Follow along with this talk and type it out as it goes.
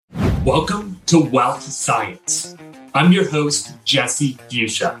Welcome to Wealth Science. I'm your host, Jesse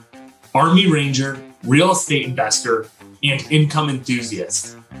Fuchsia, Army Ranger, real estate investor, and income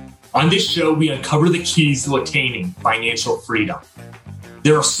enthusiast. On this show, we uncover the keys to attaining financial freedom.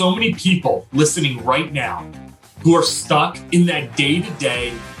 There are so many people listening right now who are stuck in that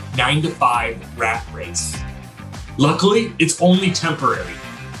day-to-day 9-to-5 rat race. Luckily, it's only temporary.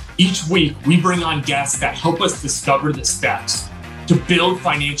 Each week, we bring on guests that help us discover the steps to build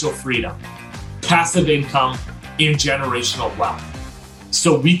financial freedom, passive income, and generational wealth,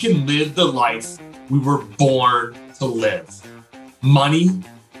 so we can live the life we were born to live. Money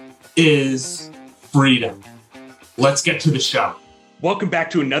is freedom. Let's get to the show. Welcome back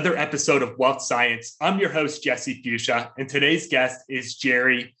to another episode of Wealth Science. I'm your host, Jesse Fuchsia, and today's guest is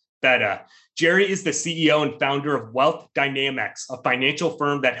Jerry Fetta. Jerry is the CEO and founder of Wealth Dynamics, a financial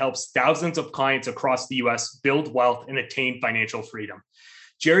firm that helps thousands of clients across the U.S. build wealth and attain financial freedom.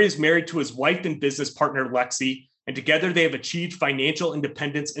 Jerry is married to his wife and business partner, Lexi, and together they have achieved financial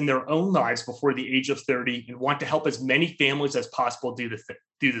independence in their own lives before the age of 30 and want to help as many families as possible do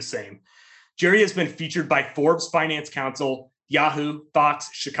the same. Jerry has been featured by Forbes Finance Council, Yahoo, Fox,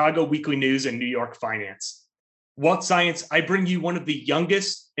 Chicago Weekly News, and New York Finance. Wealth Science, I bring you one of the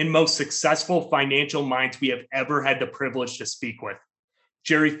youngest and most successful financial minds we have ever had the privilege to speak with.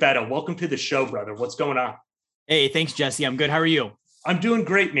 Jerry Fetta, welcome to the show, brother. What's going on? Hey, thanks, Jesse. I'm good. How are you? I'm doing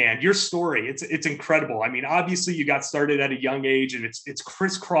great, man. Your story, it's incredible. I mean, obviously you got started at a young age and it's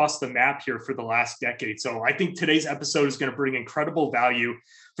crisscrossed the map here for the last decade. So I think today's episode is going to bring incredible value.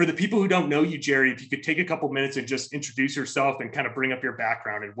 For the people who don't know you, Jerry, if you could take a couple minutes and just introduce yourself and kind of bring up your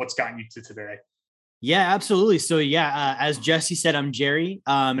background and what's gotten you to today. Yeah, absolutely. So as Jesse said, I'm Jerry,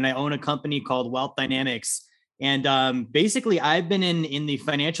 and I own a company called Wealth Dynamics. And basically, I've been in the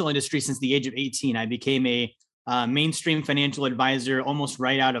financial industry since the age of 18. I became a mainstream financial advisor almost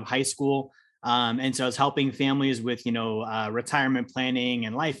right out of high school. And so I was helping families with, retirement planning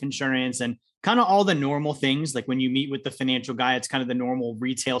and life insurance and kind of all the normal things. Like when you meet with the financial guy, it's kind of the normal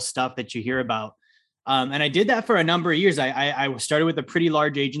retail stuff that you hear about. And I did that for a number of years. I started with a pretty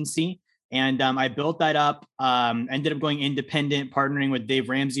large agency. And I built that up, ended up going independent, partnering with Dave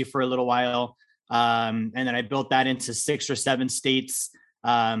Ramsey for a little while. And then I built that into 6 or 7 states,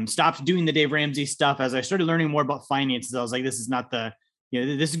 stopped doing the Dave Ramsey stuff. As I started learning more about finances, I was like, this is not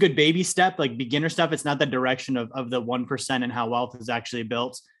this is a good baby step, like beginner stuff. It's not the direction of the 1% and how wealth is actually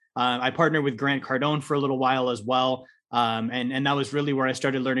built. I partnered with Grant Cardone for a little while as well. And that was really where I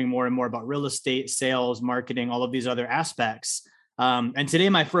started learning more and more about real estate, sales, marketing, all of these other aspects. And today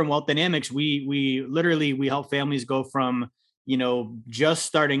my firm Wealth Dynamics, we help families go from, just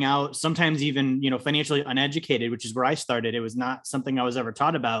starting out, sometimes even, financially uneducated, which is where I started. It was not something I was ever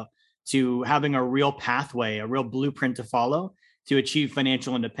taught about, to having a real pathway, a real blueprint to follow to achieve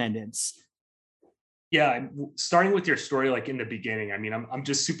financial independence. Yeah, and starting with your story, like in the beginning, I mean, I'm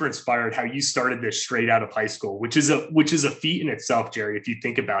just super inspired how you started this straight out of high school, which is a feat in itself, Jerry. If you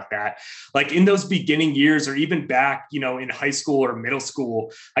think about that, like in those beginning years, or even back, in high school or middle school,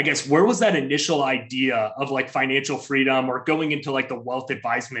 I guess, where was that initial idea of like financial freedom or going into like the wealth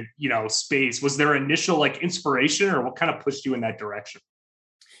advisement, space? Was there initial like inspiration, or what kind of pushed you in that direction?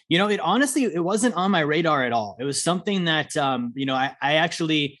 It wasn't on my radar at all. It was something that,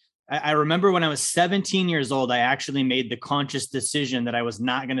 I remember when I was 17 years old, I actually made the conscious decision that I was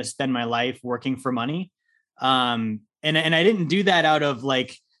not going to spend my life working for money. And I didn't do that out of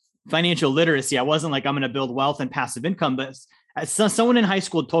like financial literacy. I wasn't like, I'm going to build wealth and passive income, but someone in high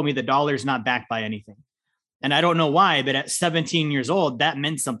school told me the dollar's not backed by anything. And I don't know why, but at 17 years old, that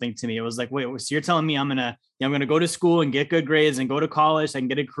meant something to me. It was like, wait, so you're telling me I'm going to go to school and get good grades and go to college and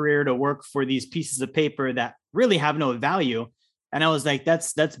get a career to work for these pieces of paper that really have no value. And I was like,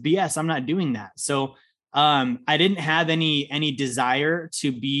 that's BS. I'm not doing that. So I didn't have any desire to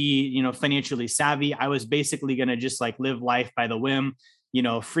be, financially savvy. I was basically going to just like live life by the whim,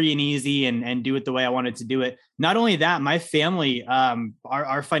 free and easy and do it the way I wanted to do it. Not only that, my family,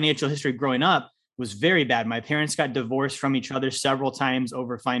 our financial history growing up was very bad. My parents got divorced from each other several times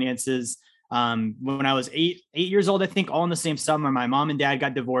over finances. When I was eight years old, I think all in the same summer, my mom and dad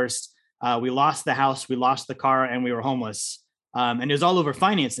got divorced. We lost the house, we lost the car, and we were homeless. And it was all over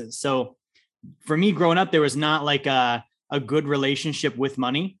finances. So for me growing up, there was not like a good relationship with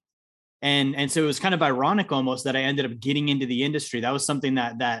money. And so it was kind of ironic almost that I ended up getting into the industry. That was something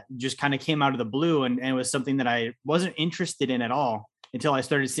that just kind of came out of the blue. And it was something that I wasn't interested in at all until I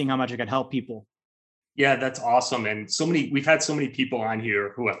started seeing how much I could help people. Yeah, that's awesome. And we've had so many people on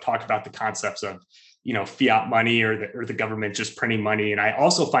here who have talked about the concepts of fiat money or the government just printing money. And I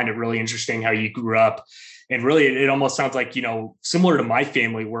also find it really interesting how you grew up. And really, it almost sounds like, similar to my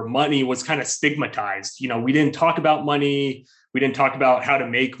family, where money was kind of stigmatized. We didn't talk about money. We didn't talk about how to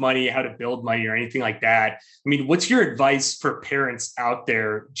make money, how to build money, or anything like that. I mean, what's your advice for parents out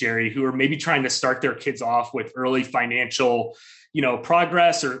there, Jerry, who are maybe trying to start their kids off with early financial,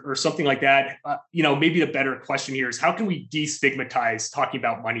 progress or something like that? Maybe the better question here is, how can we destigmatize talking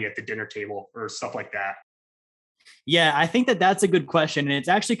about money at the dinner table or stuff like that? Yeah, I think that's a good question. And it's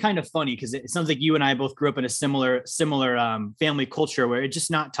actually kind of funny because it sounds like you and I both grew up in a similar family culture where it's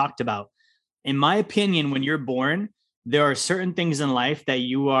just not talked about. In my opinion, when you're born, there are certain things in life that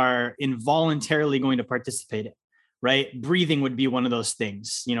you are involuntarily going to participate in, right? Breathing would be one of those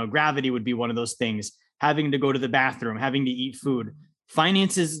things. Gravity would be one of those things. Having to go to the bathroom, having to eat food.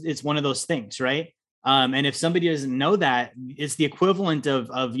 Finances is one of those things, right? And if somebody doesn't know that, it's the equivalent of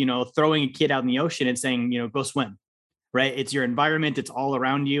throwing a kid out in the ocean and saying, go swim, right? It's your environment, it's all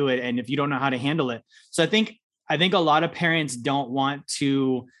around you, and if you don't know how to handle it. So I think a lot of parents don't want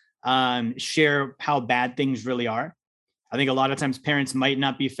to share how bad things really are. I think a lot of times parents might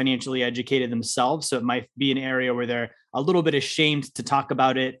not be financially educated themselves, so it might be an area where they're a little bit ashamed to talk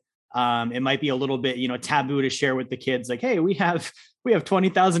about it. It might be a little bit, taboo to share with the kids, like, hey, we have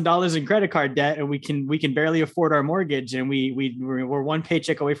 $20,000 in credit card debt, and we can barely afford our mortgage, and we're one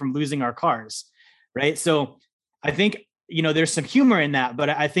paycheck away from losing our cars, right? So I think there's some humor in that, but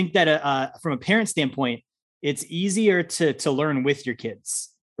I think that from a parent standpoint, it's easier to learn with your kids.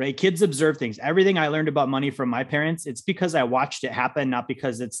 Right? Kids observe things. Everything I learned about money from my parents, it's because I watched it happen, not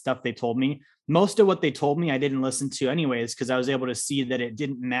because it's stuff they told me. Most of what they told me, I didn't listen to anyways, because I was able to see that it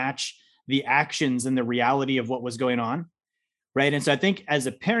didn't match the actions and the reality of what was going on. Right. And so I think as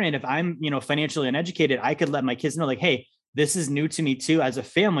a parent, if I'm, financially uneducated, I could let my kids know, like, hey, this is new to me too. As a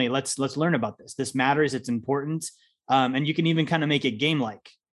family, let's learn about this. This matters. It's important. And you can even kind of make it game-like.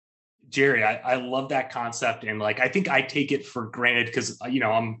 Jerry, I love that concept. And I think I take it for granted because,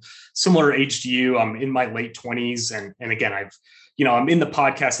 I'm similar age to you. I'm in my late 20s. And again, I'm in the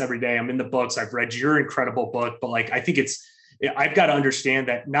podcast every day. I'm in the books. I've read your incredible book, but I think I've got to understand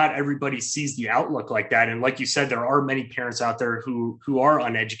that not everybody sees the outlook like that. And like you said, there are many parents out there who are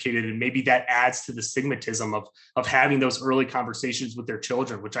uneducated, and maybe that adds to the stigmatism of having those early conversations with their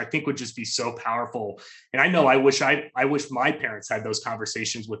children, which I think would just be so powerful. And I know I wish my parents had those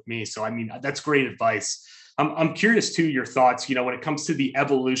conversations with me. So, I mean, that's great advice. I'm curious too, your thoughts, when it comes to the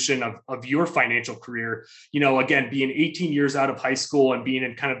evolution of your financial career, again, being 18 years out of high school and being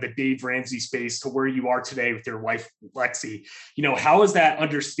in kind of the Dave Ramsey space to where you are today with your wife, Lexi, how has that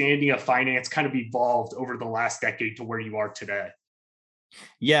understanding of finance kind of evolved over the last decade to where you are today?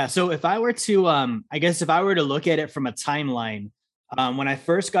 Yeah. So if I were to, if I were to look at it from a timeline, when I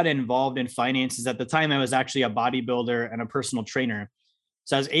first got involved in finances, at the time I was actually a bodybuilder and a personal trainer.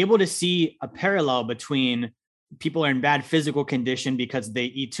 So I was able to see a parallel between people are in bad physical condition because they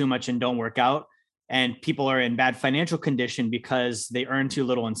eat too much and don't work out, and people are in bad financial condition because they earn too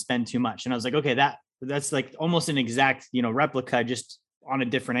little and spend too much. And I was like, okay, that's like almost an exact, replica, just on a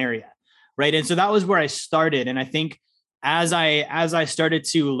different area. Right. And so that was where I started. And I think as I started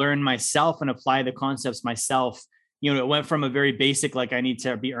to learn myself and apply the concepts myself, it went from a very basic, like, I need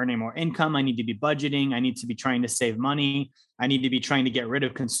to be earning more income. I need to be budgeting. I need to be trying to save money. I need to be trying to get rid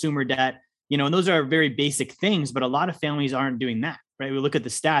of consumer debt, and those are very basic things, but a lot of families aren't doing that, right? We look at the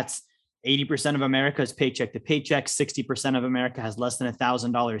stats, 80% of America is paycheck to paycheck. 60% of America has less than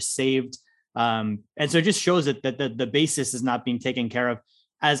 $1,000 saved. And so it just shows that the basis is not being taken care of.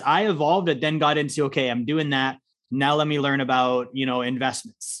 As I evolved, it then got into, okay, I'm doing that. Now let me learn about,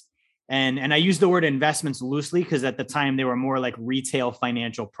 investments. And I use the word investments loosely because at the time they were more like retail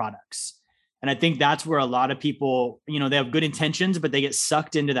financial products. And I think that's where a lot of people, they have good intentions, but they get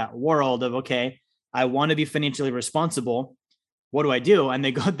sucked into that world of, okay, I want to be financially responsible. What do I do? And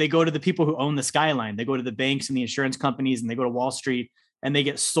they go to the people who own the skyline. They go to the banks and the insurance companies, and they go to Wall Street, and they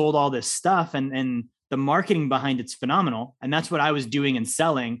get sold all this stuff. And the marketing behind it's phenomenal. And that's what I was doing and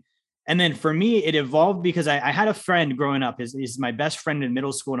selling. And then for me, it evolved because I had a friend growing up. He's my best friend in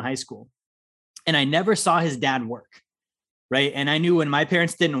middle school and high school. And I never saw his dad work. Right. And I knew when my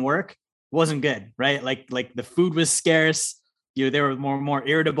parents didn't work, it wasn't good. Right. Like the food was scarce. They were more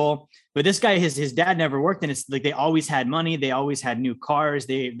irritable. But this guy, his dad never worked. And it's like they always had money. They always had new cars.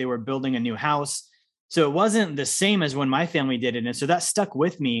 They were building a new house. So it wasn't the same as when my family did it. And so that stuck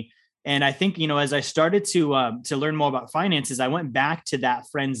with me. And I think, as I started to learn more about finances, I went back to that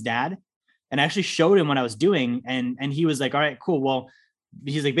friend's dad and actually showed him what I was doing. And he was like, all right, cool. Well,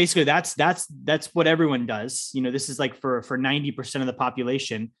 he's like, basically that's what everyone does. This is like for 90% of the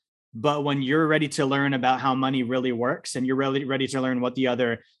population. But when you're ready to learn about how money really works and you're really ready to learn what the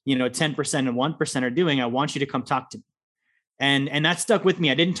other, 10% and 1% are doing, I want you to come talk to me. And that stuck with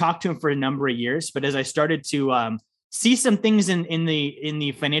me. I didn't talk to him for a number of years, but as I started to see some things in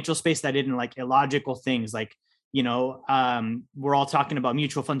the financial space that I didn't like, illogical things like, we're all talking about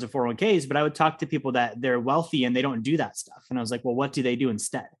mutual funds and 401ks, but I would talk to people that they're wealthy and they don't do that stuff. And I was like, well, what do they do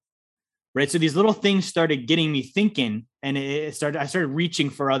instead? Right. So these little things started getting me thinking, and I started reaching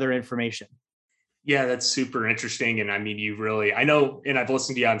for other information. Yeah, that's super interesting. And I mean, I know, and I've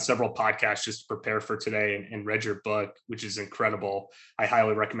listened to you on several podcasts just to prepare for today and read your book, which is incredible. I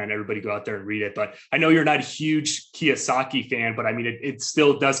highly recommend everybody go out there and read it. But I know you're not a huge Kiyosaki fan, but I mean, it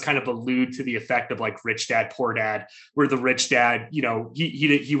still does kind of allude to the effect of like Rich Dad, Poor Dad, where the rich dad,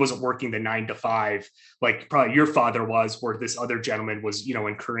 he wasn't working the 9 to 5, like probably your father was, where this other gentleman was,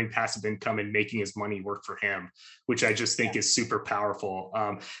 incurring passive income and making his money work for him, which I just think is super powerful.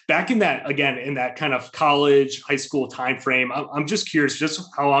 Back in that kind of college, high school timeframe, I'm just curious, just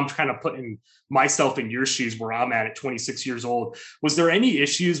how I'm kind of putting myself in your shoes where I'm at 26 years old. Was there any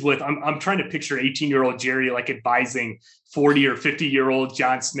issues with, I'm trying to picture 18-year-old Jerry like advising 40 or 50-year-old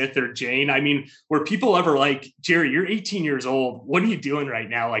John Smith or Jane? I mean, were people ever like, Jerry, you're 18 years old, what are you doing right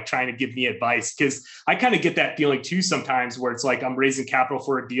now? Like trying to give me advice? Because I kind of get that feeling too sometimes where it's like I'm raising capital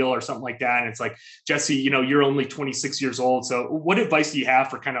for a deal or something like that. And it's like, Jesse, you're only 26 years old. So what advice do you have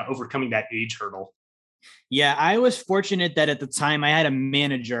for kind of overcoming that age hurdle? Yeah, I was fortunate that at the time I had a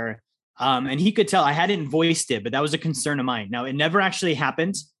manager, and he could tell I hadn't voiced it, but that was a concern of mine. Now, it never actually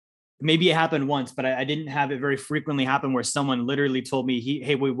happened. Maybe it happened once, but I didn't have it very frequently happen where someone literally told me,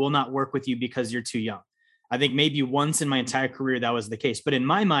 hey, we will not work with you because you're too young. I think maybe once in my entire career that was the case. But in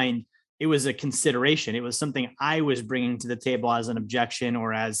my mind, it was a consideration. It was something I was bringing to the table as an objection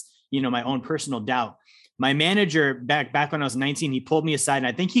or as, my own personal doubt. My manager back when I was 19, he pulled me aside, and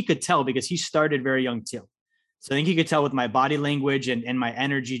I think he could tell because he started very young too. So I think he could tell with my body language and my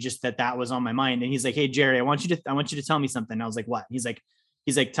energy, just that was on my mind. And he's like, "Hey, Jerry, I want you to tell me something." And I was like, "What?"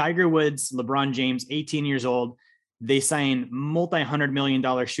 He's like, Tiger Woods, LeBron James, 18 years old. They sign multi-$100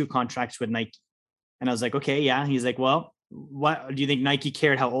 million shoe contracts with Nike. And I was like, okay, yeah. He's like, well, what do you think Nike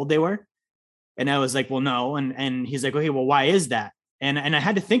cared how old they were? And I was like, well, no. And he's like, okay, well, why is that? And I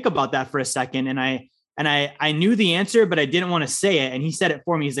had to think about that for a second. And I knew the answer, but I didn't want to say it. And he said it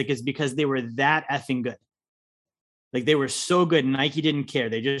for me. He's like, it's because they were that effing good. Like they were so good. Nike didn't care.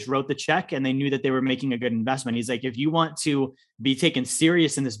 They just wrote the check and they knew that they were making a good investment. He's like, if you want to be taken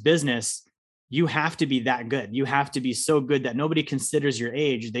serious in this business, you have to be that good. You have to be so good that nobody considers your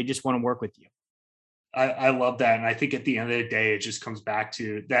age. They just want to work with you. I love that. And I think at the end of the day, it just comes back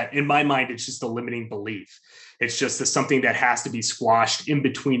to that. In my mind, it's just a limiting belief. It's just something that has to be squashed in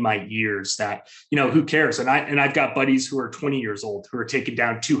between my ears that, who cares? And I've got buddies who are 20 years old who are taking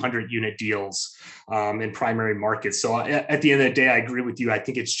down 200 unit deals in primary markets. So at the end of the day, I agree with you. I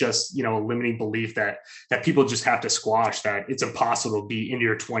think it's just, a limiting belief that people just have to squash, that it's impossible to be in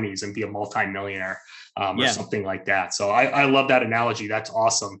your 20s and be a multimillionaire. Or something like that. So I love that analogy. That's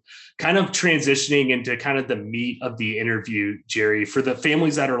awesome. Kind of transitioning into kind of the meat of the interview, Jerry, for the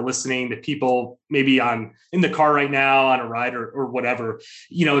families that are listening, the people maybe in the car right now on a ride or whatever,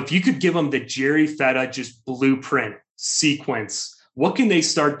 if you could give them the Jerry Fetta just blueprint sequence, what can they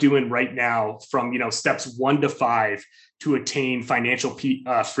start doing right now from, steps 1 to 5 to attain financial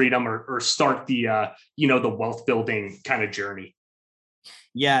freedom or start the wealth building kind of journey?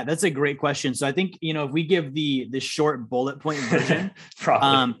 Yeah, that's a great question. So I think, if we give the short bullet point version,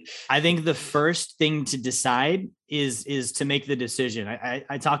 I think the first thing to decide is to make the decision.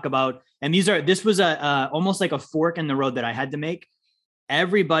 I talk about, and this was almost like a fork in the road that I had to make.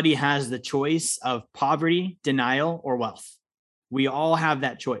 Everybody has the choice of poverty, denial, or wealth. We all have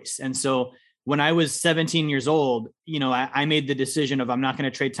that choice. And so when I was 17 years old, I made the decision of, I'm not going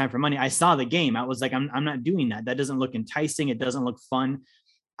to trade time for money. I saw the game. I was like, I'm not doing that. That doesn't look enticing. It doesn't look fun.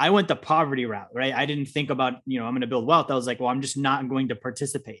 I went the poverty route, right? I didn't think about, I'm going to build wealth. I was like, well, I'm just not going to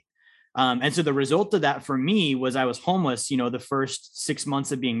participate. And so the result of that for me was I was homeless, the first 6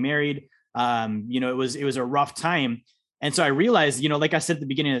 months of being married. It was a rough time. And so I realized, like I said at the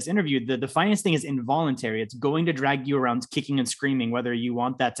beginning of this interview, the finance thing is involuntary. It's going to drag you around kicking and screaming, whether you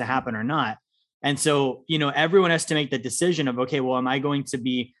want that to happen or not. And so, everyone has to make the decision of, okay, well, am I going to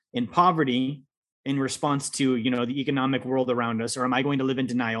be in poverty in response to, the economic world around us, or am I going to live in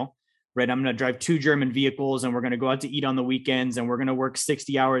denial, right? I'm going to drive 2 German vehicles and we're going to go out to eat on the weekends and we're going to work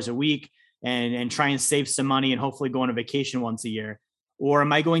 60 hours a week and try and save some money and hopefully go on a vacation once a year. Or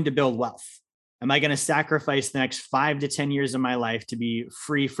am I going to build wealth? Am I going to sacrifice the next 5 to 10 years of my life to be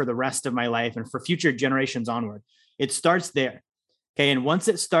free for the rest of my life and for future generations onward? It starts there. Okay. And once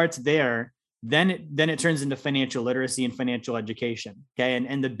it starts there, then it turns into financial literacy and financial education. Okay.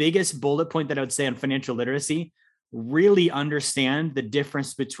 And the biggest bullet point that I would say on financial literacy, really understand the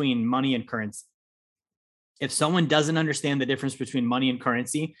difference between money and currency. If someone doesn't understand the difference between money and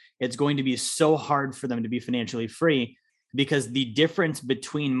currency, it's going to be so hard for them to be financially free, because the difference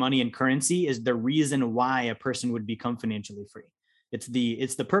between money and currency is the reason why a person would become financially free. It's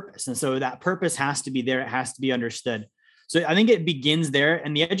the purpose. And so that purpose has to be there. It has to be understood. So I think it begins there.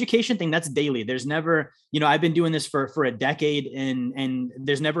 And the education thing, that's daily. There's never, I've been doing this for a decade, and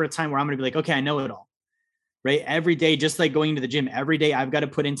there's never a time where I'm going to be like, okay, I know it all. Right. Every day, just like going to the gym, every day I've got to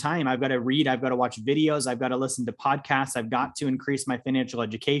put in time. I've got to read. I've got to watch videos. I've got to listen to podcasts. I've got to increase my financial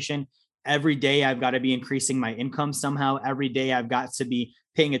education. Every day I've got to be increasing my income somehow. Every day I've got to be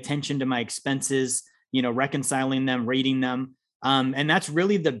paying attention to my expenses, reconciling them, rating them. And that's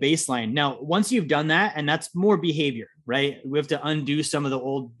really the baseline. Now, once you've done that, and that's more behavior, right? We have to undo some of the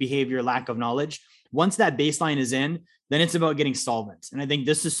old behavior, lack of knowledge. Once that baseline is in, then it's about getting solvent. And I think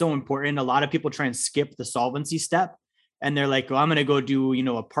this is so important. A lot of people try and skip the solvency step, and they're like, well, I'm going to go do,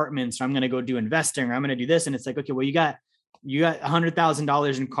 apartments, or I'm going to go do investing, or I'm going to do this. And it's like, okay, well, you got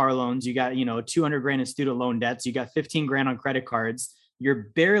 $100,000 in car loans. You got, 200 grand in student loan debts. You got 15 grand on credit cards.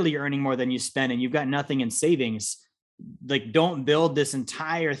 You're barely earning more than you spend, and you've got nothing in savings. Like, don't build this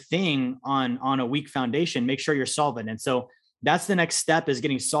entire thing on a weak foundation. Make sure you're solvent. And so that's the next step, is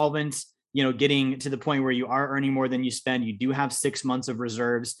getting solvent, getting to the point where you are earning more than you spend. You do have 6 months of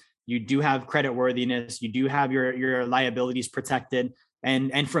reserves. You do have credit worthiness. You do have your liabilities protected.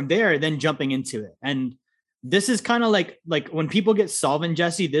 And from there, then jumping into it. And this is kind of like when people get solvent,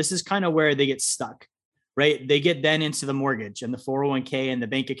 Jesse, this is kind of where they get stuck, right? They get then into the mortgage and the 401k and the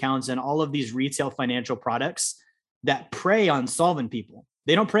bank accounts and all of these retail financial products that prey on solvent people.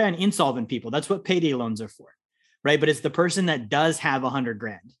 They don't prey on insolvent people. That's what payday loans are for, right? But it's the person that does have 100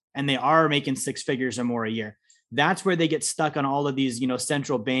 grand and they are making 6 figures or more a year. That's where they get stuck on all of these,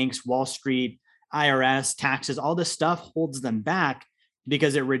 central banks, Wall Street, IRS, taxes. All this stuff holds them back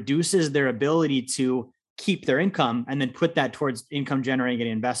because it reduces their ability to keep their income and then put that towards income generating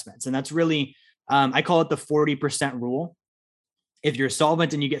investments. And that's really, I call it the 40% rule. If you're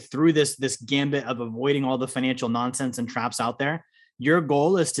solvent and you get through this gambit of avoiding all the financial nonsense and traps out there, your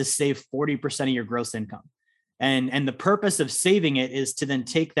goal is to save 40% of your gross income. And the purpose of saving it is to then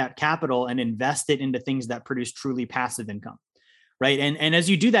take that capital and invest it into things that produce truly passive income, right? And as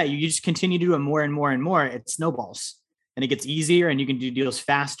you do that, you just continue to do it more and more and more. It snowballs and it gets easier, and you can do deals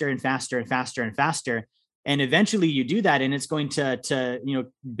faster and faster and faster and faster. And eventually you do that, and it's going to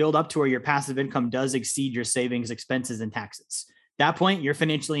build up to where your passive income does exceed your savings, expenses, and taxes. At that point, you're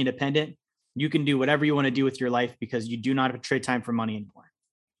financially independent. You can do whatever you want to do with your life because you do not have to trade time for money anymore.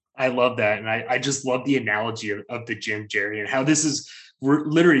 I love that. And I just love the analogy of the gym, Jerry, and how this is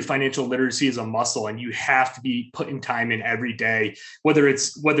literally financial literacy is a muscle, and you have to be putting time in every day, whether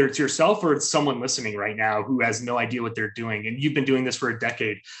it's yourself or it's someone listening right now who has no idea what they're doing. And you've been doing this for a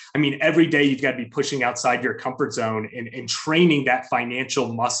decade. I mean, every day you've got to be pushing outside your comfort zone and training that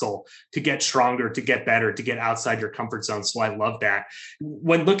financial muscle to get stronger, to get better, to get outside your comfort zone. So I love that.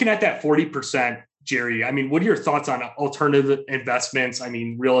 When looking at that 40%, Jerry, I mean, what are your thoughts on alternative investments? I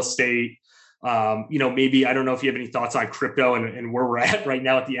mean, real estate, maybe, I don't know if you have any thoughts on crypto and where we're at right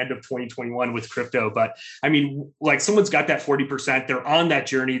now at the end of 2021 with crypto, but I mean, like, someone's got that 40%, they're on that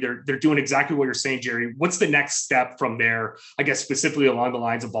journey. They're doing exactly what you're saying, Jerry. What's the next step from there? I guess specifically along the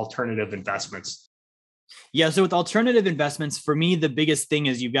lines of alternative investments. Yeah. So with alternative investments, for me, the biggest thing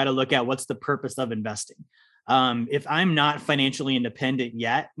is you've got to look at what's the purpose of investing. If I'm not financially independent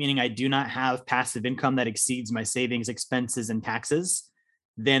yet, meaning I do not have passive income that exceeds my savings, expenses, and taxes,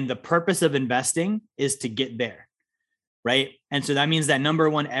 then the purpose of investing is to get there, right? And so that means that number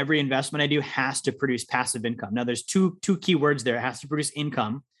one, every investment I do has to produce passive income. Now, there's two key words there. It has to produce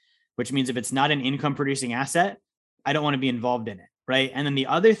income, which means if it's not an income producing asset, I don't want to be involved in it, right? And then the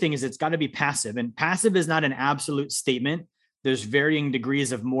other thing is it's got to be passive, and passive is not an absolute statement. There's varying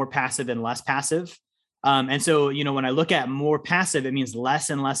degrees of more passive and less passive. And so, when I look at more passive, it means less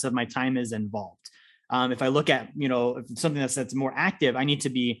and less of my time is involved. If I look at, something that's more active, I need to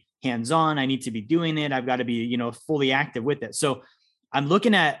be hands-on. I need to be doing it. I've got to be, fully active with it. So I'm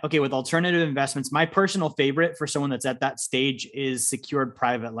looking at, okay, with alternative investments, my personal favorite for someone that's at that stage is secured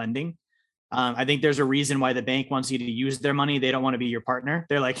private lending. I think there's a reason why the bank wants you to use their money. They don't want to be your partner.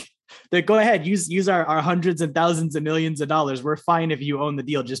 They're like, go ahead, use our hundreds and thousands of millions of dollars. We're fine if you own the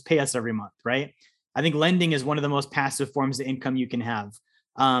deal. Just pay us every month, right? I think lending is one of the most passive forms of income you can have.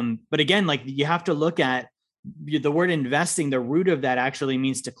 But again, like, you have to look at the word investing. The root of that actually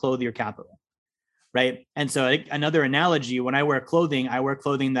means to clothe your capital, right? And so another analogy, when I wear clothing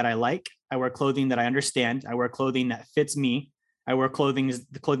that I like, I wear clothing that I understand, I wear clothing that fits me, I wear the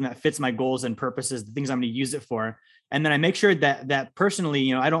clothing that fits my goals and purposes, the things I'm going to use it for. And then I make sure that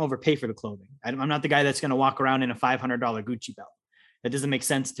personally, I don't overpay for the clothing. I'm not the guy that's going to walk around in a $500 Gucci belt. That doesn't make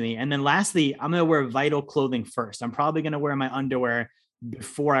sense to me. And then lastly, I'm going to wear vital clothing first. I'm probably going to wear my underwear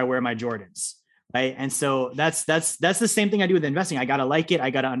before I wear my Jordans. Right. And so that's the same thing I do with investing. I got to like it. I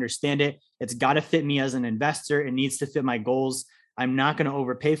got to understand it. It's got to fit me as an investor. It needs to fit my goals. I'm not going to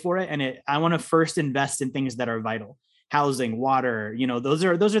overpay for it. And I want to first invest in things that are vital. Housing, water, those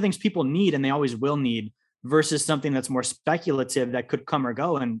are things people need and they always will need, versus something that's more speculative that could come or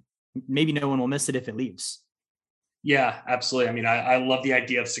go. And maybe no one will miss it if it leaves. Yeah, absolutely. I mean, I love the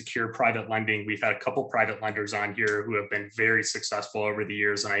idea of secure private lending. We've had a couple private lenders on here who have been very successful over the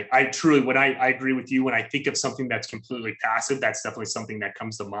years. And I truly, I agree with you. When I think of something that's completely passive, that's definitely something that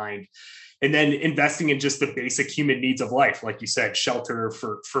comes to mind. And then investing in just the basic human needs of life. Like you said, shelter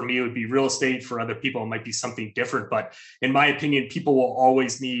for me, it would be real estate. For other people, it might be something different. But in my opinion, people will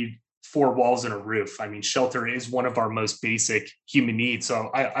always need 4 walls and a roof. I mean, shelter is one of our most basic human needs. So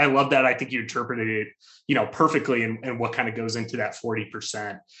I love that. I think you interpreted it, perfectly, and what kind of goes into that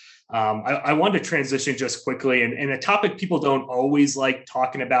 40%. I wanted to transition just quickly, and a topic people don't always like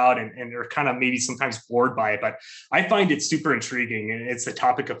talking about, and they're kind of maybe sometimes bored by it, but I find it super intriguing. And it's the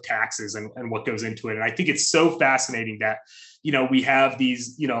topic of taxes and what goes into it. And I think it's so fascinating that, we have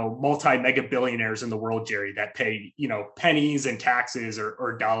these, multi-mega billionaires in the world, Jerry, that pay, pennies in taxes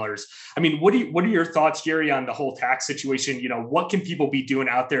or dollars. I mean, what are your thoughts, Jerry, on the whole tax situation? What can people be doing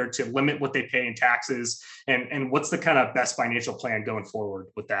out there to limit what they pay in taxes? And what's the kind of best financial plan going forward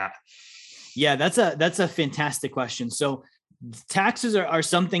with that? Yeah, that's a fantastic question. So taxes are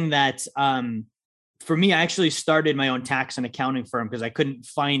something that, for me, I actually started my own tax and accounting firm because I couldn't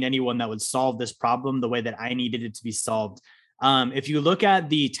find anyone that would solve this problem the way that I needed it to be solved. If you look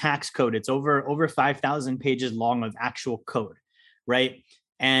at the tax code, it's over 5,000 pages long of actual code, right?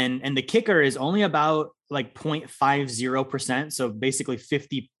 And the kicker is only about like 0.50%. So basically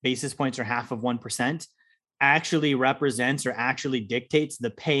 50 basis points or half of 1% actually represents or actually dictates the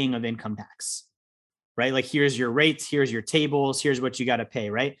paying of income tax, right? Like here's your rates, here's your tables, here's what you got to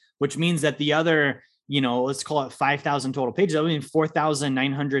pay, right? Which means that the other, let's call it 5,000 total pages. I mean,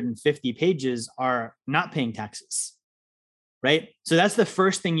 4,950 pages are not paying taxes. Right. So that's the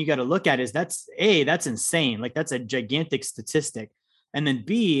first thing you got to look at is that's insane. Like that's a gigantic statistic. And then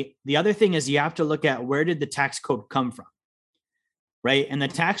B, the other thing is you have to look at where did the tax code come from? Right. And the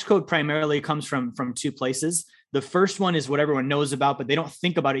tax code primarily comes from 2 places. The first one is what everyone knows about, but they don't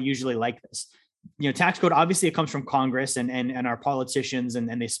think about it usually like this. Tax code, obviously it comes from Congress and our politicians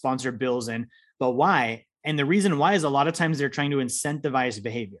and they sponsor bills but why? And the reason why is a lot of times they're trying to incentivize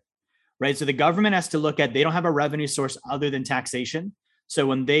behavior. Right. So the government has to look at, they don't have a revenue source other than taxation. So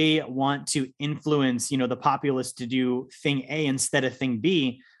when they want to influence, the populace to do thing A instead of thing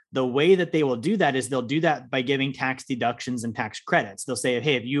B, the way that they will do that is they'll do that by giving tax deductions and tax credits. They'll say,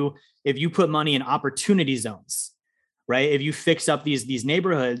 hey, if you put money in opportunity zones, right? If you fix up these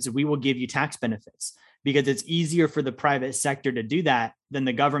neighborhoods, we will give you tax benefits, because it's easier for the private sector to do that than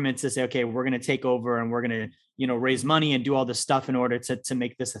the government to say, okay, we're going to take over and we're going to, raise money and do all this stuff in order to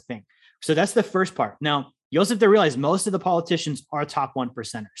make this a thing. So that's the first part. Now, you also have to realize most of the politicians are top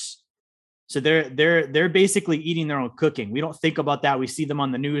 1%ers. So they're basically eating their own cooking. We don't think about that. We see them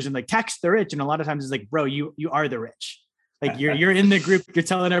on the news and like tax the rich. And a lot of times it's like, bro, you are the rich. Like you're in the group, you're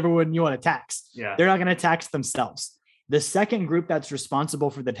telling everyone you want to tax. Yeah. They're not going to tax themselves. The second group that's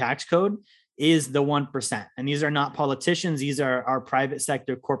responsible for the tax code is the 1%. And these are not politicians. These are our private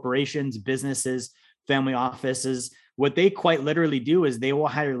sector corporations, businesses, family offices. What they quite literally do is they will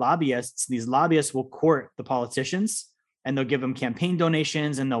hire lobbyists. These lobbyists will court the politicians and they'll give them campaign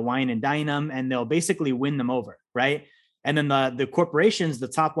donations and they'll wine and dine them and they'll basically win them over, right? And then the corporations, the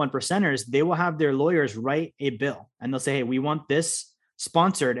top 1%ers, they will have their lawyers write a bill and they'll say, hey, we want this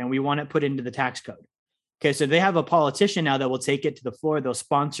sponsored and we want it put into the tax code. Okay, so they have a politician now that will take it to the floor. They'll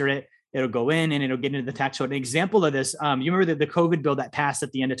sponsor it. It'll go in and it'll get into the tax code. An example of this, you remember the COVID bill that passed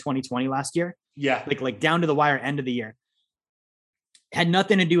at the end of 2020 last year? Yeah. Like down to the wire, end of the year. Had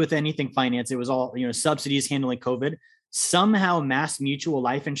nothing to do with anything finance. It was all, subsidies handling COVID. Somehow Mass Mutual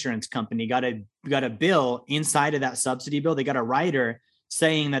Life Insurance Company got a bill inside of that subsidy bill. They got a rider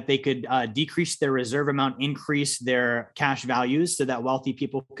saying that they could decrease their reserve amount, increase their cash values so that wealthy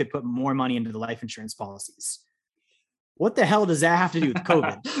people could put more money into the life insurance policies. What the hell does that have to do with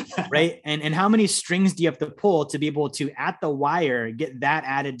COVID, right? And how many strings do you have to pull to be able to, at the wire, get that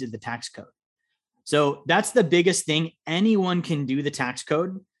added to the tax code? So that's the biggest thing. Anyone can do the tax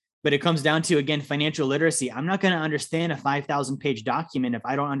code. But it comes down to, again, financial literacy. I'm not going to understand a 5,000 page document if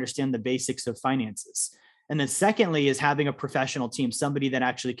I don't understand the basics of finances. And then secondly is having a professional team, somebody that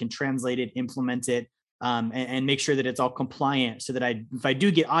actually can translate it, implement it, and make sure that it's all compliant so that if I do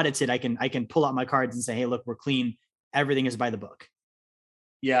get audited, I can pull out my cards and say, hey, look, we're clean. Everything is by the book.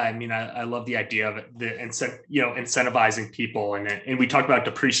 Yeah, I mean, I love the idea of it, incentivizing people, and we talk about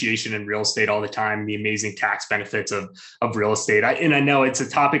depreciation in real estate all the time, the amazing tax benefits of real estate. I know it's a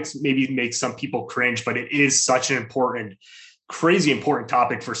topic maybe makes some people cringe, but it is such an important, crazy important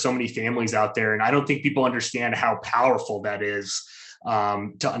topic for so many families out there, and I don't think people understand how powerful that is.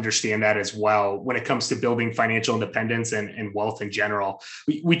 To understand that as well when it comes to building financial independence and wealth in general.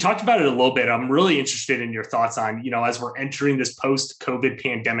 We talked about it a little bit. I'm really interested in your thoughts on, as we're entering this post-COVID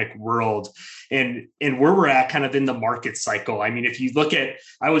pandemic world and where we're at kind of in the market cycle. I mean, if you look at,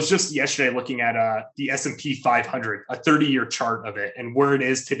 I was just yesterday looking at the S&P 500, a 30-year chart of it and where it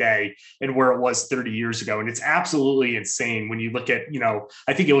is today and where it was 30 years ago. And it's absolutely insane when you look at,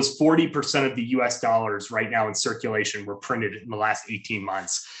 I think it was 40% of the US dollars right now in circulation were printed in the last 18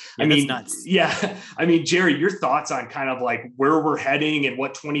 months. Yeah, I mean, nuts. Yeah. I mean, Jerry, your thoughts on kind of like where we're heading and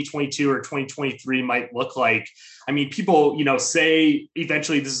what 2022 or 2023 might look like. I mean, people, say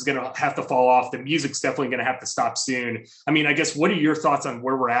eventually this is going to have to fall off. The music's definitely going to have to stop soon. I mean, I guess, what are your thoughts on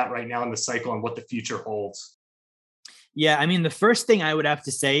where we're at right now in the cycle and what the future holds? Yeah. I mean, the first thing I would have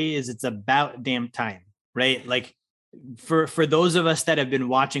to say is it's about damn time, right? Like for those of us that have been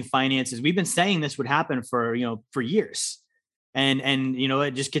watching finances, we've been saying this would happen for years. And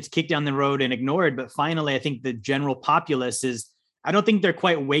it just gets kicked down the road and ignored. But finally, I think the general populace I don't think they're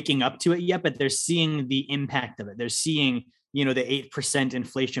quite waking up to it yet, but they're seeing the impact of it. They're seeing, the 8%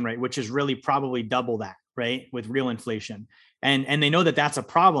 inflation rate, which is really probably double that, right? With real inflation. And they know that that's a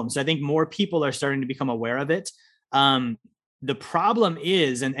problem. So I think more people are starting to become aware of it. The problem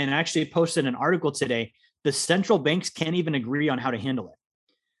is, and I actually posted an article today, the central banks can't even agree on how to handle it.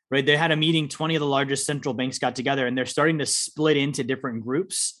 Right. They had a meeting, 20 of the largest central banks got together and they're starting to split into different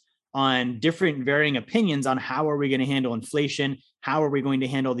groups on different varying opinions on how are we going to handle inflation? How are we going to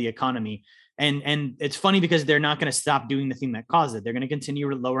handle the economy? And it's funny because they're not going to stop doing the thing that caused it. They're going to continue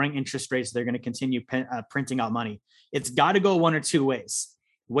lowering interest rates. They're going to continue printing out money. It's got to go one or two ways.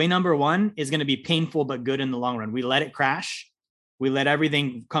 Way number one is going to be painful, but good in the long run. We let it crash. We let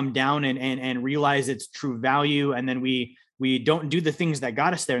everything come down and realize its true value. And then we don't do the things that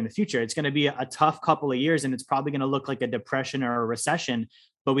got us there in the future. It's going to be a tough couple of years and it's probably going to look like a depression or a recession,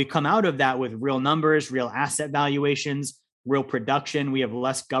 but we come out of that with real numbers, real asset valuations, real production. We have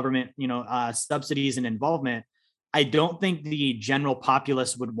less government, subsidies and involvement. I don't think the general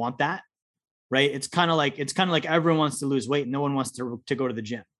populace would want that, right? It's kind of like everyone wants to lose weight. No one wants to go to the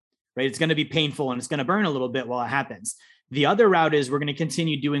gym, right? It's going to be painful and it's going to burn a little bit while it happens. The other route is we're going to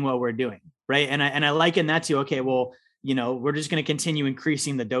continue doing what we're doing, right? And I liken that to, okay, well, we're just going to continue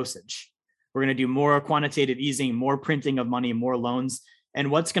increasing the dosage. We're going to do more quantitative easing, more printing of money, more loans. And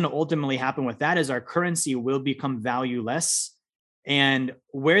what's going to ultimately happen with that is our currency will become valueless. And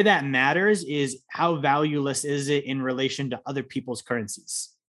where that matters is how valueless is it in relation to other people's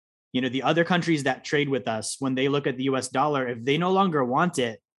currencies. The other countries that trade with us, when they look at the US dollar, if they no longer want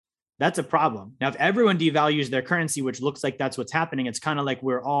it, that's a problem. Now, if everyone devalues their currency, which looks like that's what's happening, it's kind of like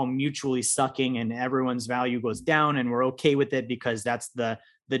we're all mutually sucking and everyone's value goes down and we're okay with it because that's the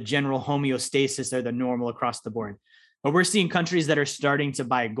general homeostasis or the normal across the board. But we're seeing countries that are starting to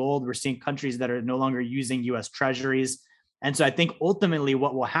buy gold. We're seeing countries that are no longer using US treasuries. And so I think ultimately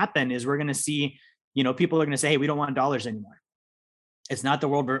what will happen is we're going to see, people are going to say, hey, we don't want dollars anymore. It's not the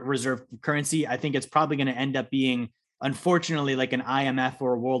world reserve currency. I think it's probably going to end up being, unfortunately, like an IMF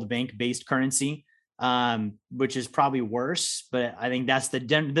or World Bank based currency, which is probably worse. But I think that's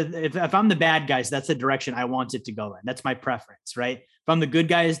if I'm the bad guys, that's the direction I want it to go in. That's my preference, right? If I'm the good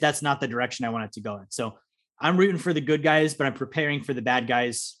guys, that's not the direction I want it to go in. So I'm rooting for the good guys, but I'm preparing for the bad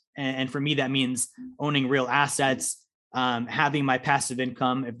guys. And for me, that means owning real assets, having my passive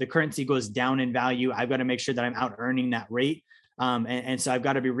income. If the currency goes down in value, I've got to make sure that I'm out earning that rate. And so I've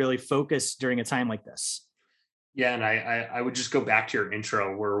got to be really focused during a time like this. Yeah. And I would just go back to your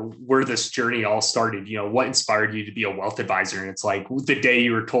intro where this journey all started. What inspired you to be a wealth advisor? And it's like the day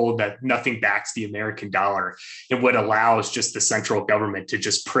you were told that nothing backs the American dollar and what allows just the central government to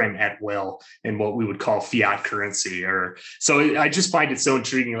just print at will in what we would call fiat currency. So I just find it so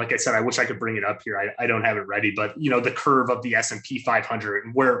intriguing. Like I said, I wish I could bring it up here. I don't have it ready, but the curve of the S&P 500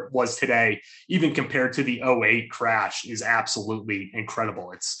 and where it was today, even compared to the 2008 crash, is absolutely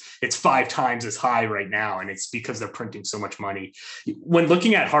incredible. It's 5 times as high right now. And it's because they're printing so much money. When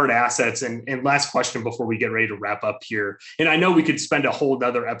looking at hard assets, and last question before we get ready to wrap up here, and I know we could spend a whole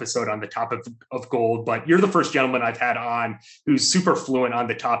nother episode on the topic of gold, but you're the first gentleman I've had on who's super fluent on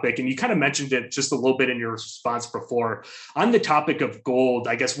the topic. And you kind of mentioned it just a little bit in your response before. On the topic of gold,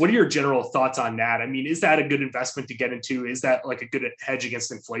 I guess, what are your general thoughts on that? I mean, is that a good investment to get into? Is that like a good hedge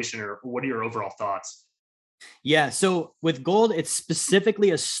against inflation, or what are your overall thoughts? Yeah. So with gold, it's specifically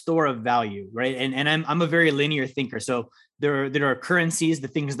a store of value, right? And I'm a very linear thinker. So there are currencies, the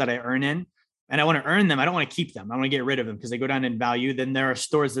things that I earn in, and I want to earn them. I don't want to keep them. I want to get rid of them because they go down in value. Then there are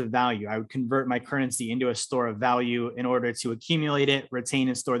stores of value. I would convert my currency into a store of value in order to accumulate it, retain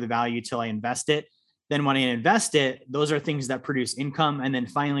and store the value till I invest it. Then when I invest it, those are things that produce income. And then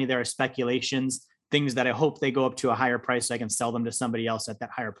finally, there are speculations, things that I hope they go up to a higher price so I can sell them to somebody else at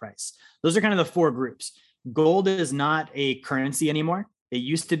that higher price. Those are kind of the four groups. Gold is not a currency anymore. It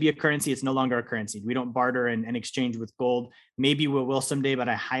used to be a currency. It's no longer a currency. We don't barter and exchange with gold. Maybe we will someday, but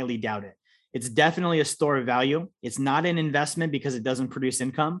I highly doubt it. It's definitely a store of value. It's not an investment because it doesn't produce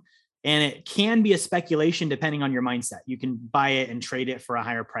income. And it can be a speculation depending on your mindset. You can buy it and trade it for a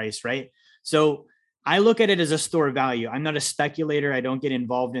higher price, right? So I look at it as a store of value. I'm not a speculator. I don't get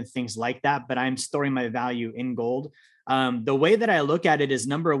involved in things like that, but I'm storing my value in gold. The way that I look at it is,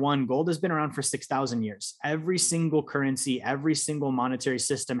 number one, gold has been around for 6,000 years. Every single currency, every single monetary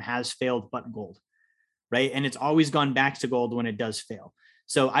system has failed but gold, right? And it's always gone back to gold when it does fail.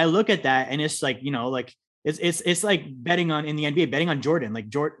 So I look at that and it's like, like it's like betting on, in the NBA, betting on Jordan. Like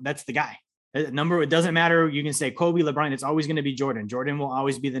Jordan, that's the guy. It doesn't matter. You can say Kobe, LeBron, it's always going to be Jordan. Jordan will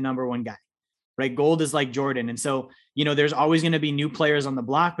always be the number one guy, right? Gold is like Jordan. And so, there's always going to be new players on the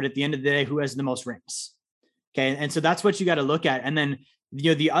block, but at the end of the day, who has the most rings? Okay. And so that's what you got to look at. And then,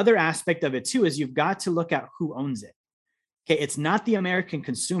 the other aspect of it too, is you've got to look at who owns it. Okay. It's not the American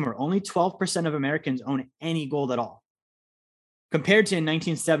consumer. Only 12% of Americans own any gold at all, compared to in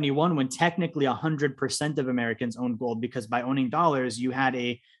 1971, when technically 100% of Americans owned gold, because by owning dollars, you had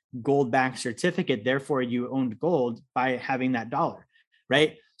a gold-backed certificate. Therefore, you owned gold by having that dollar,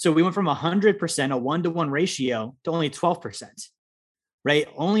 right? So we went from 100%, a 1-to-1 ratio, to only 12%. Right?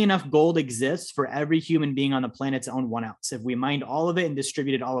 Only enough gold exists for every human being on the planet to own 1 ounce. If we mined all of it and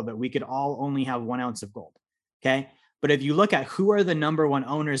distributed all of it, we could all only have 1 ounce of gold. Okay. But if you look at who are the number one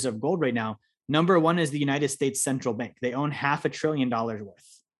owners of gold right now, number one is the United States Central Bank. They own $500 billion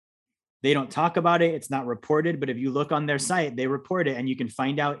worth. They don't talk about it. It's not reported, but if you look on their site, they report it and you can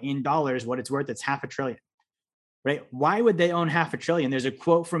find out in dollars what it's worth. It's $500 billion, right? Why would they own $500 billion? There's a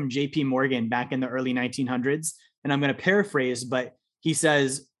quote from JP Morgan back in the early 1900s, and I'm going to paraphrase, but he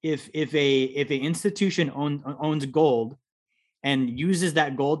says, if an institution owns gold and uses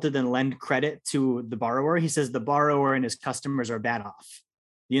that gold to then lend credit to the borrower, he says the borrower and his customers are bad off.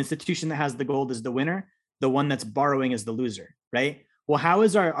 The institution that has the gold is the winner. The one that's borrowing is the loser, right? Well, how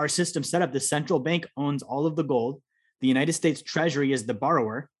is our system set up? The central bank owns all of the gold. The United States Treasury is the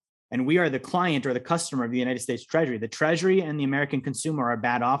borrower, and we are the client or the customer of the United States Treasury. The Treasury and the American consumer are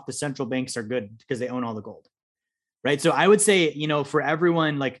bad off. The central banks are good because they own all the gold. Right. So I would say, for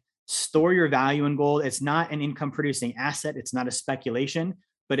everyone, like, store your value in gold. It's not an income producing asset. It's not a speculation.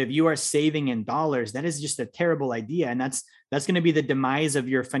 But if you are saving in dollars, that is just a terrible idea. And that's going to be the demise of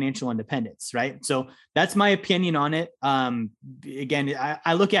your financial independence. Right. So that's my opinion on it. Again,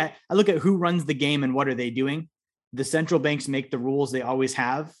 I look at who runs the game and what are they doing. The central banks make the rules. They always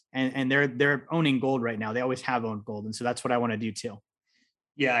have. And they're owning gold right now. They always have owned gold. And so that's what I want to do too.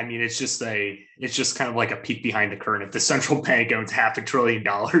 Yeah, I mean, it's just kind of like a peek behind the curtain. If the central bank owns $500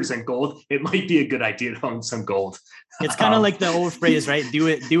 billion in gold, it might be a good idea to own some gold. It's kind of like the old phrase, right?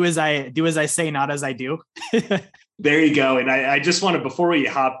 Do as I say, not as I do. There you go. And I just want to, before we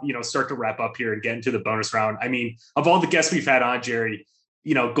start to wrap up here and get into the bonus round, I mean, of all the guests we've had on, Jerry,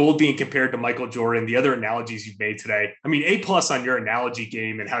 gold being compared to Michael Jordan, the other analogies you've made today, I mean, A+ on your analogy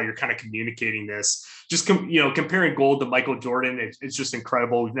game and how you're kind of communicating this. Just comparing gold to Michael Jordan, it's just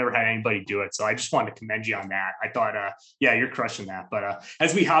incredible. We've never had anybody do it, so I just wanted to commend you on that. I thought, you're crushing that. But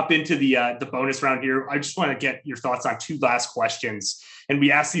as we hop into the bonus round here, I just want to get your thoughts on 2 last questions, and we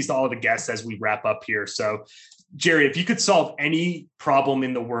ask these to all of the guests as we wrap up here. So, Jerry, if you could solve any problem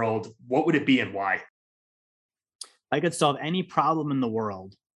in the world, what would it be and why? I could solve any problem in the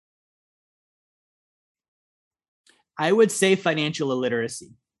world, I would say financial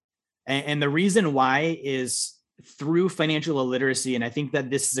illiteracy. And the reason why is through financial illiteracy. And I think that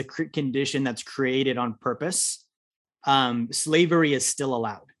this is a condition that's created on purpose. Slavery is still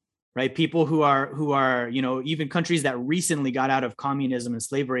allowed, right? People who are, even countries that recently got out of communism and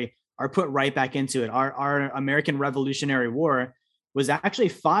slavery are put right back into it. Our American Revolutionary War was actually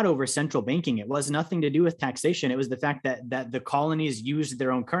fought over central banking. It was nothing to do with taxation. It was the fact that the colonies used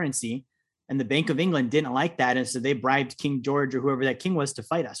their own currency, and the Bank of England didn't like that. And so they bribed King George or whoever that king was to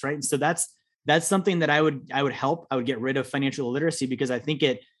fight us. Right. And so that's something that I would help. I would get rid of financial illiteracy, because I think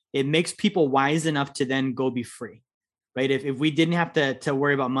it makes people wise enough to then go be free. Right. If we didn't have to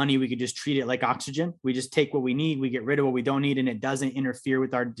worry about money, we could just treat it like oxygen. We just take what we need, we get rid of what we don't need, and it doesn't interfere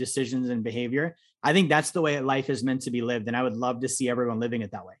with our decisions and behavior. I think that's the way life is meant to be lived. And I would love to see everyone living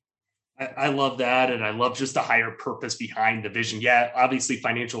it that way. I love that. And I love just the higher purpose behind the vision. Yeah, obviously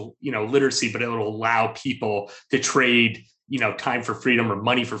financial, literacy, but it will allow people to trade, time for freedom or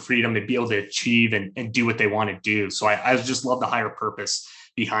money for freedom, and be able to achieve and do what they want to do. So I just love the higher purpose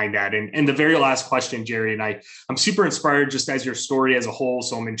behind that. And the very last question, Jerry, and I'm super inspired just as your story as a whole.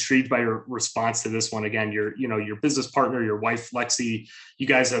 So I'm intrigued by your response to this one. Again, your business partner, your wife, Lexi, you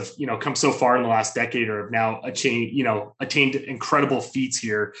guys have, come so far in the last decade, or have now attained incredible feats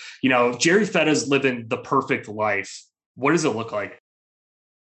here. Jerry Fetta's living the perfect life. What does it look like?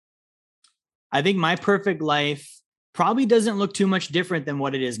 I think my perfect life probably doesn't look too much different than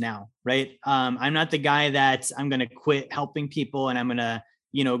what it is now. Right. I'm not the guy that I'm going to quit helping people and I'm going to,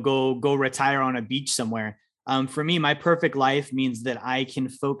 go retire on a beach somewhere. For me, my perfect life means that I can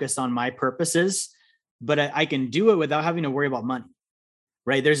focus on my purposes, but I can do it without having to worry about money,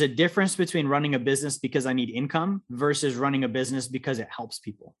 right? There's a difference between running a business because I need income versus running a business because it helps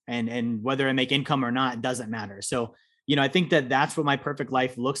people. And whether I make income or not, doesn't matter. So, I think that's what my perfect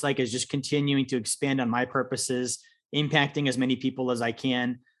life looks like, is just continuing to expand on my purposes, impacting as many people as I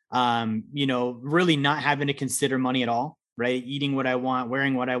can, really not having to consider money at all. Right? Eating what I want,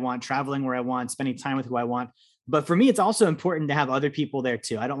 wearing what I want, traveling where I want, spending time with who I want. But for me, it's also important to have other people there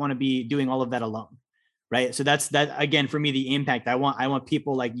too. I don't want to be doing all of that alone. Right. So that's again, for me, the impact. I want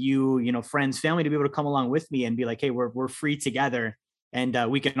people like you, friends, family, to be able to come along with me and be like, hey, we're free together, and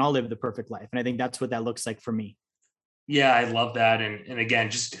we can all live the perfect life. And I think that's what that looks like for me. Yeah, I love that. And again,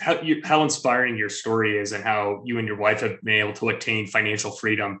 just how inspiring your story is, and how you and your wife have been able to attain financial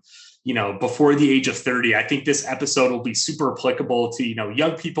freedom, before the age of 30. I think this episode will be super applicable to,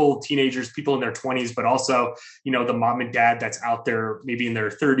 young people, teenagers, people in their 20s, but also, the mom and dad that's out there, maybe in their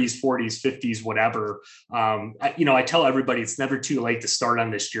 30s, 40s, 50s, whatever. I tell everybody it's never too late to start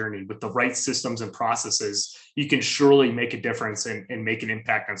on this journey. With the right systems and processes, you can surely make a difference and make an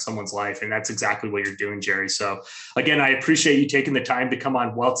impact on someone's life. And that's exactly what you're doing, Jerry. So again, I appreciate you taking the time to come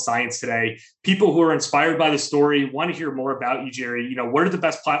on Wealth Science today. People who are inspired by the story, want to hear more about you, Jerry, what are the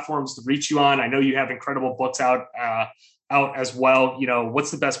best platforms to reach you on? I know you have incredible books out as well.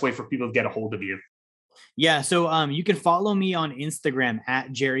 What's the best way for people to get a hold of you? Yeah. So you can follow me on Instagram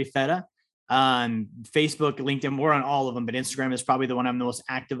at Jerry Fetta. Facebook, LinkedIn, we're on all of them, but Instagram is probably the one I'm the most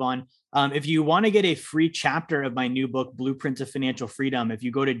active on. If you want to get a free chapter of my new book, Blueprint to Financial Freedom, if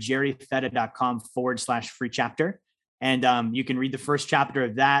you go to jerryfetta.com/free chapter, and you can read the first chapter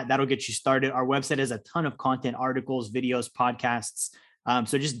of that, that'll get you started. Our website has a ton of content, articles, videos, podcasts.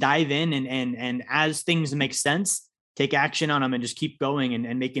 So just dive in and as things make sense, take action on them and just keep going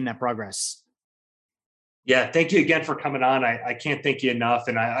and making that progress. Yeah. Thank you again for coming on. I can't thank you enough.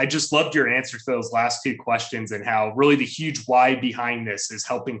 And I just loved your answer to those last two questions, and how really the huge why behind this is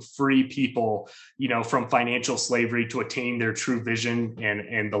helping free people, from financial slavery to attain their true vision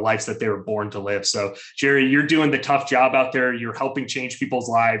and the lives that they were born to live. So Jerry, you're doing the tough job out there. You're helping change people's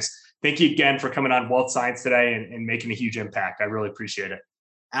lives. Thank you again for coming on Wealth Science today and making a huge impact. I really appreciate it.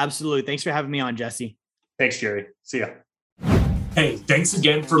 Absolutely. Thanks for having me on, Jesse. Thanks, Jerry. See ya. Hey, thanks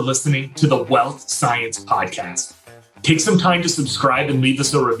again for listening to the Wealth Science Podcast. Take some time to subscribe and leave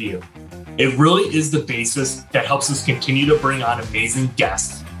us a review. It really is the basis that helps us continue to bring on amazing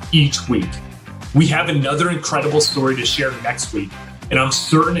guests each week. We have another incredible story to share next week, and I'm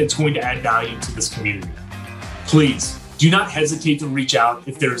certain it's going to add value to this community. Please do not hesitate to reach out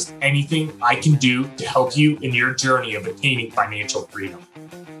if there's anything I can do to help you in your journey of attaining financial freedom.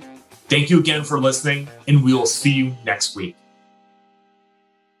 Thank you again for listening, and we will see you next week.